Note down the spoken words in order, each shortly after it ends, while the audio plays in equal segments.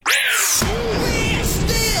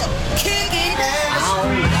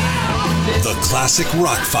Classic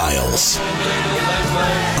Rock Files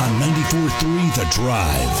on 94.3 The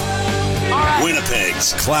Drive.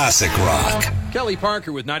 Winnipeg's Classic Rock. Kelly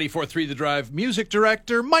Parker with 94.3 The Drive. Music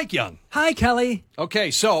director Mike Young. Hi, Kelly.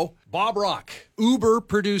 Okay, so Bob Rock, Uber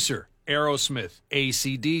producer, Aerosmith,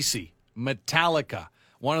 AC/DC, Metallica,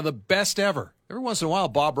 one of the best ever. Every once in a while,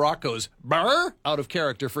 Bob Rock goes, brr, out of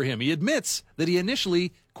character for him. He admits that he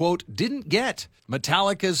initially, quote, didn't get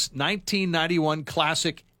Metallica's 1991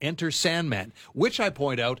 classic Enter Sandman, which I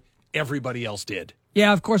point out everybody else did.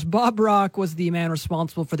 Yeah, of course, Bob Rock was the man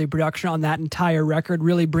responsible for the production on that entire record,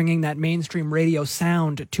 really bringing that mainstream radio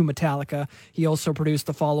sound to Metallica. He also produced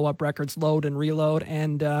the follow-up records Load and Reload,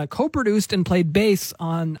 and co-produced and played bass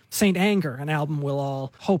on Saint Anger, an album we'll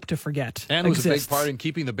all hope to forget And exists. was a big part in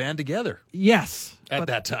keeping the band together. Yes. At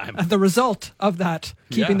that time. The result of that,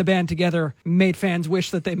 keeping the band together, made fans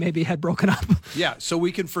wish that they maybe had broken up. Yeah, so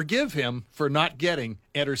we can forgive him for not getting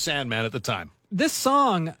Enter Sandman at the time. This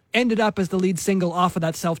song ended up as the lead single off of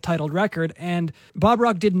that self-titled record, and Bob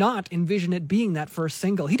Rock did not envision it being that first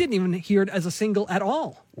single. He didn't even hear it as a single at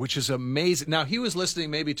all. Which is amazing. Now, he was listening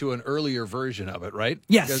maybe to an earlier version of it, right?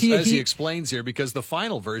 Yes. As he explains here, because the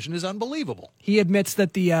final version is unbelievable. He admits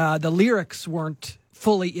that the lyrics weren't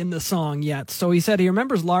fully in the song yet. So he said he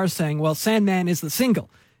remembers Lars saying, well, Sandman is the single.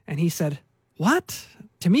 And he said, what?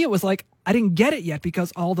 To me, it was like, I didn't get it yet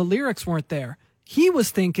because all the lyrics weren't there. He was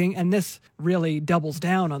thinking, and this really doubles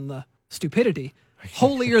down on the stupidity,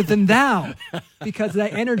 holier than thou, because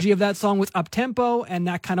the energy of that song was up-tempo, and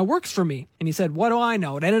that kind of works for me. And he said, what do I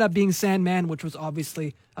know? It ended up being Sandman, which was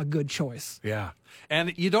obviously a good choice. Yeah.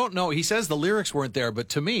 And you don't know, he says the lyrics weren't there, but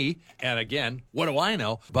to me, and again, what do I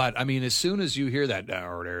know? But I mean, as soon as you hear that,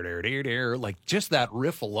 like just that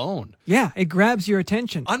riff alone. Yeah, it grabs your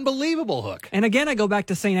attention. Unbelievable hook. And again, I go back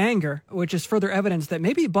to Saint Anger, which is further evidence that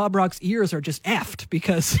maybe Bob Rock's ears are just effed,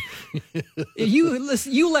 because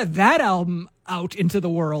you let that album out into the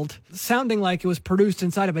world, sounding like it was produced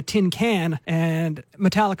inside of a tin can, and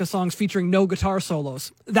Metallica songs featuring no guitar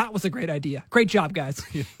solos. That was a great idea. Great job, guys.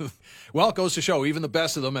 Well, it goes to show, even the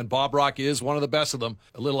best of them, and Bob Rock is one of the best of them,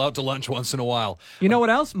 a little out to lunch once in a while. You know what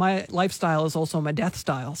else? My lifestyle is also my death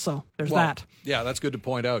style, so there's that. Yeah, that's good to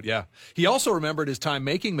point out, yeah. He also remembered his time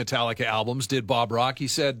making Metallica albums, did Bob Rock. He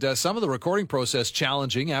said some of the recording process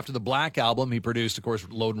challenging. After the Black album he produced, of course,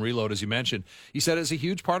 Load and Reload, as you mentioned. He said, it's a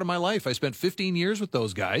huge part of my life. I spent 15 years with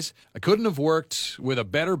those guys. I couldn't have worked with a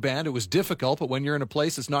better band. It was difficult, but when you're in a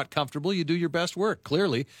place that's not comfortable, you do your best work.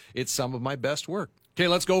 Clearly, it's some of my best work. Okay,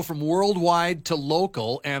 let's go from worldwide to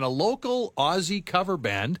local, and a local Aussie cover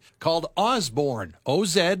band called Osborne,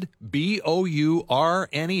 Ozbourne,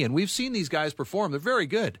 and we've seen these guys perform. They're very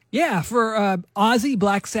good. Yeah, for Ozzy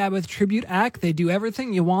Black Sabbath tribute act, they do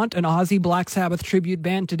everything you want an Ozzy Black Sabbath tribute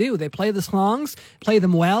band to do. They play the songs, play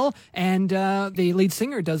them well, and the lead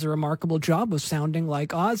singer does a remarkable job of sounding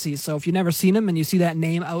like Ozzy. So if you've never seen them and you see that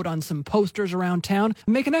name out on some posters around town,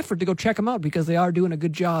 make an effort to go check them out, because they are doing a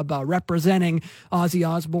good job representing Ozzy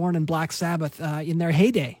Osbourne and Black Sabbath in their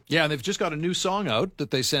heyday. Yeah, and they've just got a new song out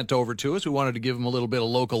that they sent over to us. We wanted to give them a little bit of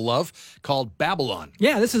local love, called Babylon.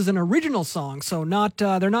 Yeah, this is an original song, so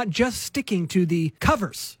they're not just sticking to the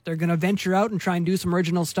covers. They're going to venture out and try and do some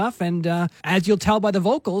original stuff, and as you'll tell by the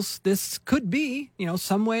vocals, this could be,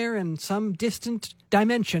 somewhere in some distant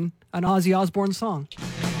dimension, an Ozzy Osbourne song.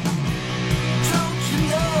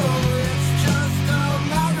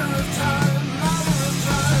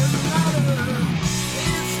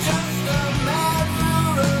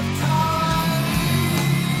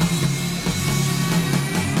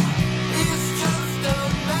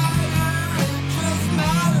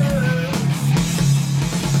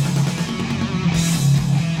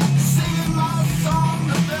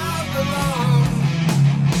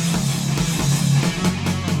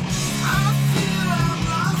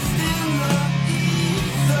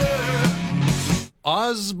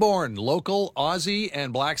 Osborne, local Ozzy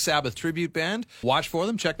and Black Sabbath tribute band. Watch for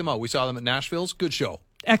them, check them out. We saw them at Nashville's. Good show.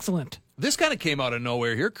 Excellent. This kind of came out of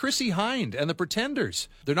nowhere here. Chrissy Hynde and The Pretenders.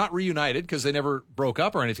 They're not reunited because they never broke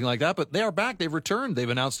up or anything like that, but they are back. They've returned. They've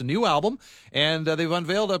announced a new album, and they've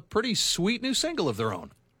unveiled a pretty sweet new single of their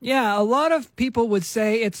own. Yeah, a lot of people would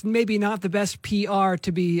say it's maybe not the best PR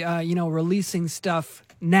to be, releasing stuff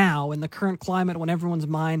now in the current climate when everyone's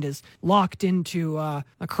mind is locked into a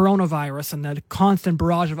coronavirus and the constant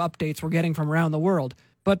barrage of updates we're getting from around the world.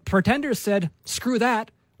 But Pretenders said, screw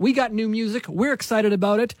that. We got new music. We're excited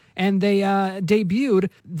about it. And they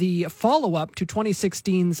debuted the follow-up to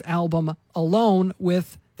 2016's album Alone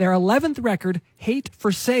with their 11th record, Hate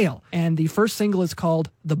for Sale. And the first single is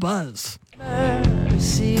called The Buzz.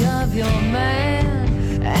 Mercy of your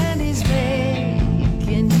man, and he's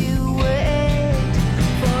making you wait.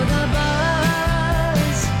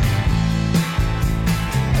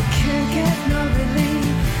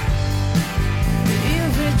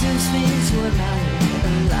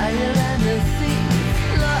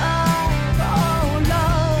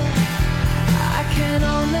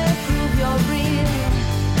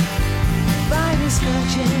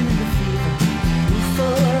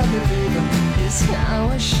 how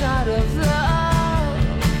a shot of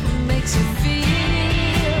love makes you feel.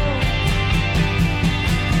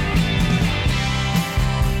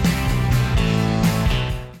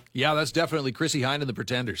 Yeah, that's definitely Chrissy Hynde and the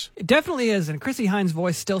Pretenders. It definitely is, and Chrissy Hynde's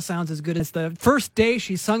voice still sounds as good as the first day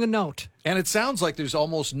she sung a note. And it sounds like there's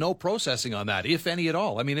almost no processing on that, if any at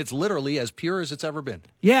all. I mean, it's literally as pure as it's ever been.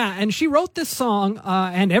 Yeah, and she wrote this song,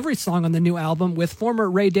 and every song on the new album, with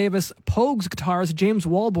former Ray Davis Pogues guitarist James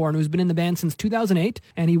Walborn, who's been in the band since 2008,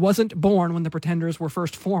 and he wasn't born when the Pretenders were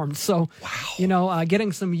first formed. So, you know,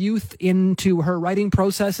 getting some youth into her writing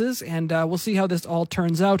processes, and we'll see how this all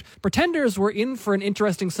turns out. Pretenders were in for an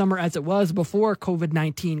interesting summer as it was before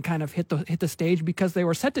COVID-19 kind of hit the stage, because they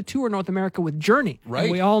were set to tour North America with Journey. Right.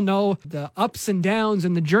 And we all know the ups and downs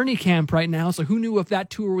in the Journey camp right now, so who knew if that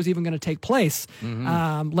tour was even going to take place,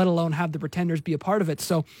 let alone have the Pretenders be a part of it.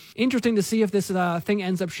 So interesting to see if this thing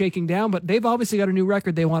ends up shaking down, but they've obviously got a new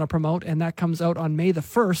record they want to promote, and that comes out on May the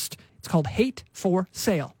 1st. It's called Hate for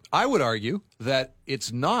Sale. I would argue that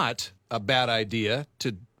it's not a bad idea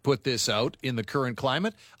to put this out in the current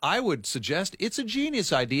climate. I would suggest it's a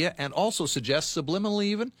genius idea, and also suggest subliminally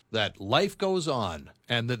even that life goes on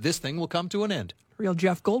and that this thing will come to an end. Real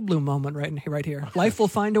Jeff Goldblum moment right here. Life will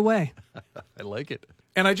find a way. I like it.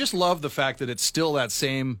 And I just love the fact that it's still that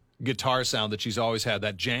same guitar sound that she's always had,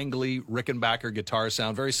 that jangly Rickenbacker guitar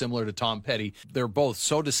sound, very similar to Tom Petty. They're both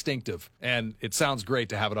so distinctive, and it sounds great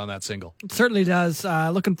to have it on that single. It certainly does.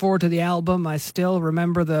 Looking forward to the album. I still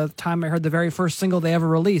remember the time I heard the very first single they ever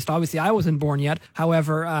released. Obviously, I wasn't born yet.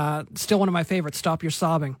 However, still one of my favorites, Stop Your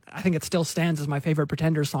Sobbing. I think it still stands as my favorite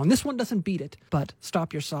Pretenders song. This one doesn't beat it, but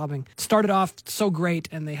Stop Your Sobbing. It started off so great,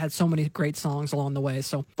 and they had so many great songs along the way.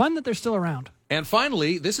 So fun that they're still around. And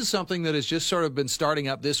finally, this is something that has just sort of been starting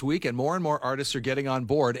up this week, and more artists are getting on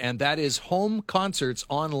board, and that is home concerts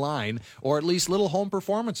online, or at least little home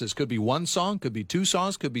performances. Could be one song, could be two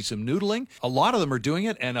songs, could be some noodling. A lot of them are doing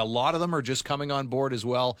it, and a lot of them are just coming on board as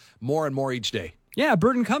well, more and more each day. Yeah,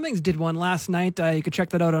 Burton Cummings did one last night. You could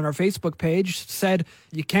check that out on our Facebook page. Said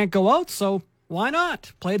you can't go out, so why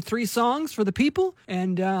not? Played 3 songs for the people,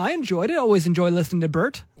 and I enjoyed it. Always enjoy listening to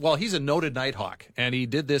Bert. Well, he's a noted nighthawk, and he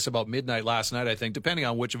did this about midnight last night, I think, depending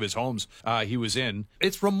on which of his homes he was in.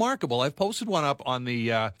 It's remarkable. I've posted one up on the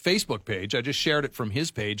Facebook page. I just shared it from his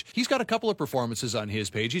page. He's got a couple of performances on his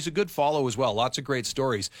page. He's a good follow as well. Lots of great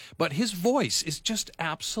stories. But his voice is just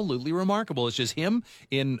absolutely remarkable. It's just him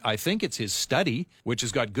in, I think it's his study, which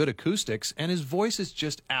has got good acoustics, and his voice is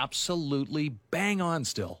just absolutely bang on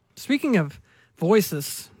still. Speaking of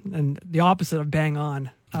voices and the opposite of bang on,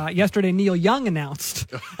 yesterday Neil Young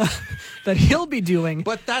announced that he'll be doing...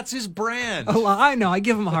 But that's his brand. Oh, I know, I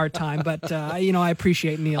give him a hard time, but, I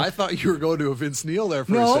appreciate Neil. I thought you were going to a Vince Neil there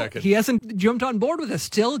for a second. No, he hasn't jumped on board with us.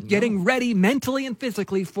 Still getting ready mentally and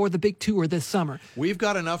physically for the big tour this summer. We've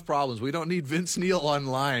got enough problems. We don't need Vince Neil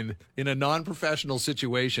online in a non-professional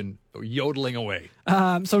situation yodeling away.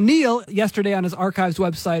 So Neil, yesterday on his Archives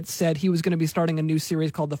website, said he was going to be starting a new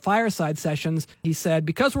series called The Fireside Sessions. He said,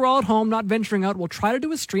 because we're all at home, not venturing out, we'll try to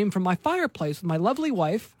do a stream from my fireplace with my lovely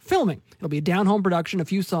wife filming. It'll be a down-home production, a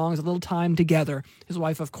few songs, a little time together. His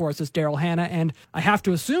wife, of course, is Daryl Hannah, and I have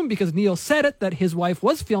to assume, because Neil said it, that his wife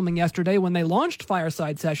was filming yesterday when they launched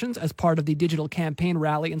Fireside Sessions as part of the digital campaign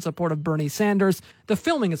rally in support of Bernie Sanders. The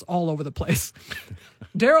filming is all over the place.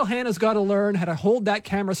 Daryl Hannah's got to learn how to hold that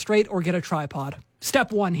camera straight or get a tripod.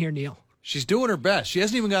 Step 1 here, Neil. She's doing her best. She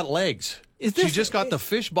hasn't even got legs. She's just got the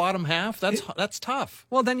fish bottom half. That's tough.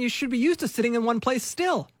 Well, then you should be used to sitting in one place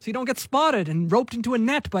still, so you don't get spotted and roped into a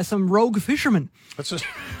net by some rogue fisherman.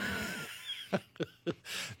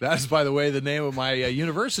 That's, by the way, the name of my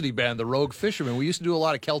university band, the Rogue Fishermen. We used to do a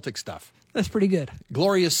lot of Celtic stuff. That's pretty good.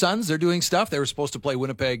 Glorious Sons, they're doing stuff. They were supposed to play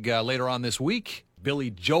Winnipeg later on this week.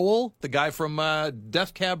 Billy Joel, the guy from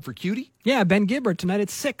Death Cab for Cutie. Yeah, Ben Gibbard, tonight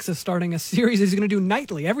at 6, is starting a series he's going to do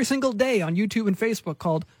nightly, every single day on YouTube and Facebook,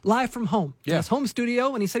 called Live from Home. Yeah. His home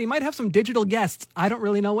studio, and he said he might have some digital guests. I don't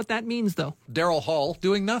really know what that means, though. Daryl Hall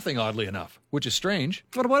doing nothing, oddly enough, which is strange.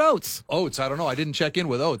 What about Oates? Oates, I don't know. I didn't check in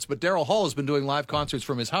with Oates, but Daryl Hall has been doing live concerts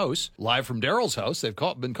from his house, live from Daryl's house. They've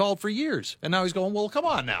been called for years. And now he's going, well, come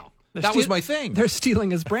on now. That was my thing. They're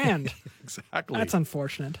stealing his brand. Exactly. That's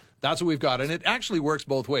unfortunate. That's what we've got. And it actually works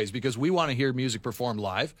both ways, because we want to hear music performed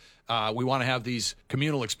live. We want to have these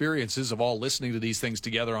communal experiences of all listening to these things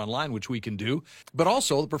together online, which we can do. But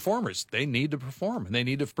also the performers, they need to perform, and they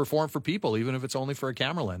need to perform for people, even if it's only for a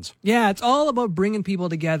camera lens. Yeah, it's all about bringing people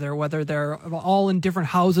together, whether they're all in different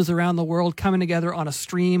houses around the world, coming together on a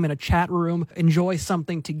stream, in a chat room, enjoy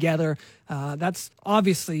something together. That's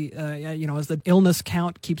obviously, as the illness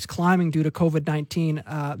count keeps climbing due to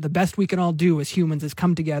COVID-19, the best we can all do as humans is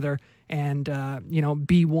come together and,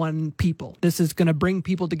 be one people. This is going to bring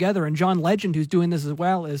people together. And John Legend, who's doing this as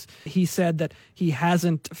well, he said that he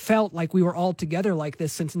hasn't felt like we were all together like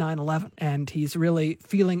this since 9/11. And he's really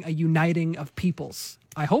feeling a uniting of peoples.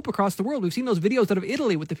 I hope across the world. We've seen those videos out of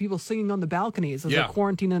Italy with the people singing on the balconies as they're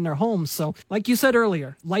quarantined in their homes. So, like you said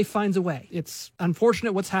earlier, life finds a way. It's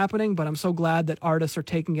unfortunate what's happening, but I'm so glad that artists are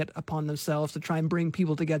taking it upon themselves to try and bring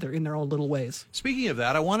people together in their own little ways. Speaking of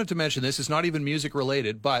that, I wanted to mention this. It's not even music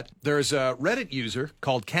related, but there's a Reddit user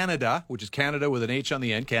called Canada, which is Canada with an H on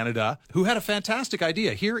the end, Canada, who had a fantastic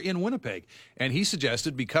idea here in Winnipeg. And he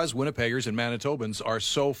suggested, because Winnipeggers and Manitobans are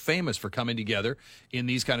so famous for coming together in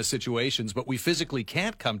these kind of situations, but we physically can't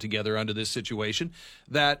come together under this situation,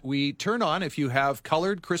 that we turn on, if you have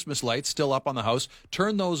colored Christmas lights still up on the house,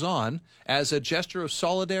 turn those on as a gesture of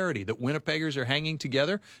solidarity, that Winnipeggers are hanging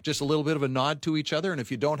together, just a little bit of a nod to each other. And if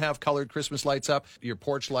you don't have colored Christmas lights up, your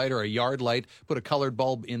porch light or a yard light, put a colored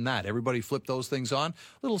bulb in that. Everybody flip those things on.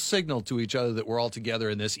 Little signal to each other that we're all together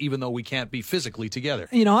in this, even though we can't be physically together.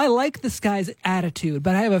 I like this guy's attitude,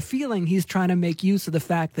 but I have a feeling he's trying to make use of the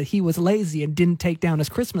fact that he was lazy and didn't take down his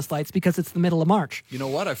Christmas lights because it's the middle of March. You know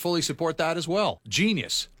what? I fully support that as well.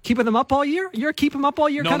 Genius. Keeping them up all year? You're a keep them up all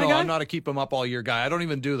year kind of guy? No, I'm not a keep them up all year guy. I don't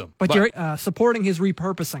even do them. But you're supporting his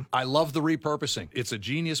repurposing. I love the repurposing. It's a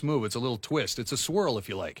genius move. It's a little twist. It's a swirl, if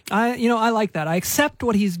you like. I like that. I accept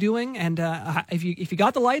what he's doing, and if you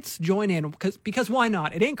got the lights, join in because why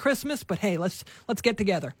not? It ain't Christmas, but hey, let's get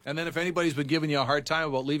together. And then if anybody's been giving you a hard time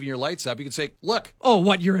about leaving your lights up, you can say, "Look, oh,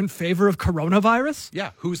 what, you're in favor of coronavirus?"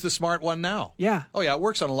 Yeah, who's the smart one now? Yeah. Oh yeah, it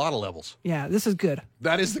works on a lot of levels. Yeah, this is good.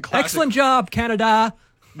 That is the classic. Excellent job, Canada.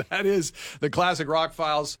 That is the Classic Rock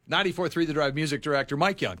Files. 94.3 The Drive music director,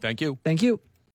 Mike Young. Thank you. Thank you.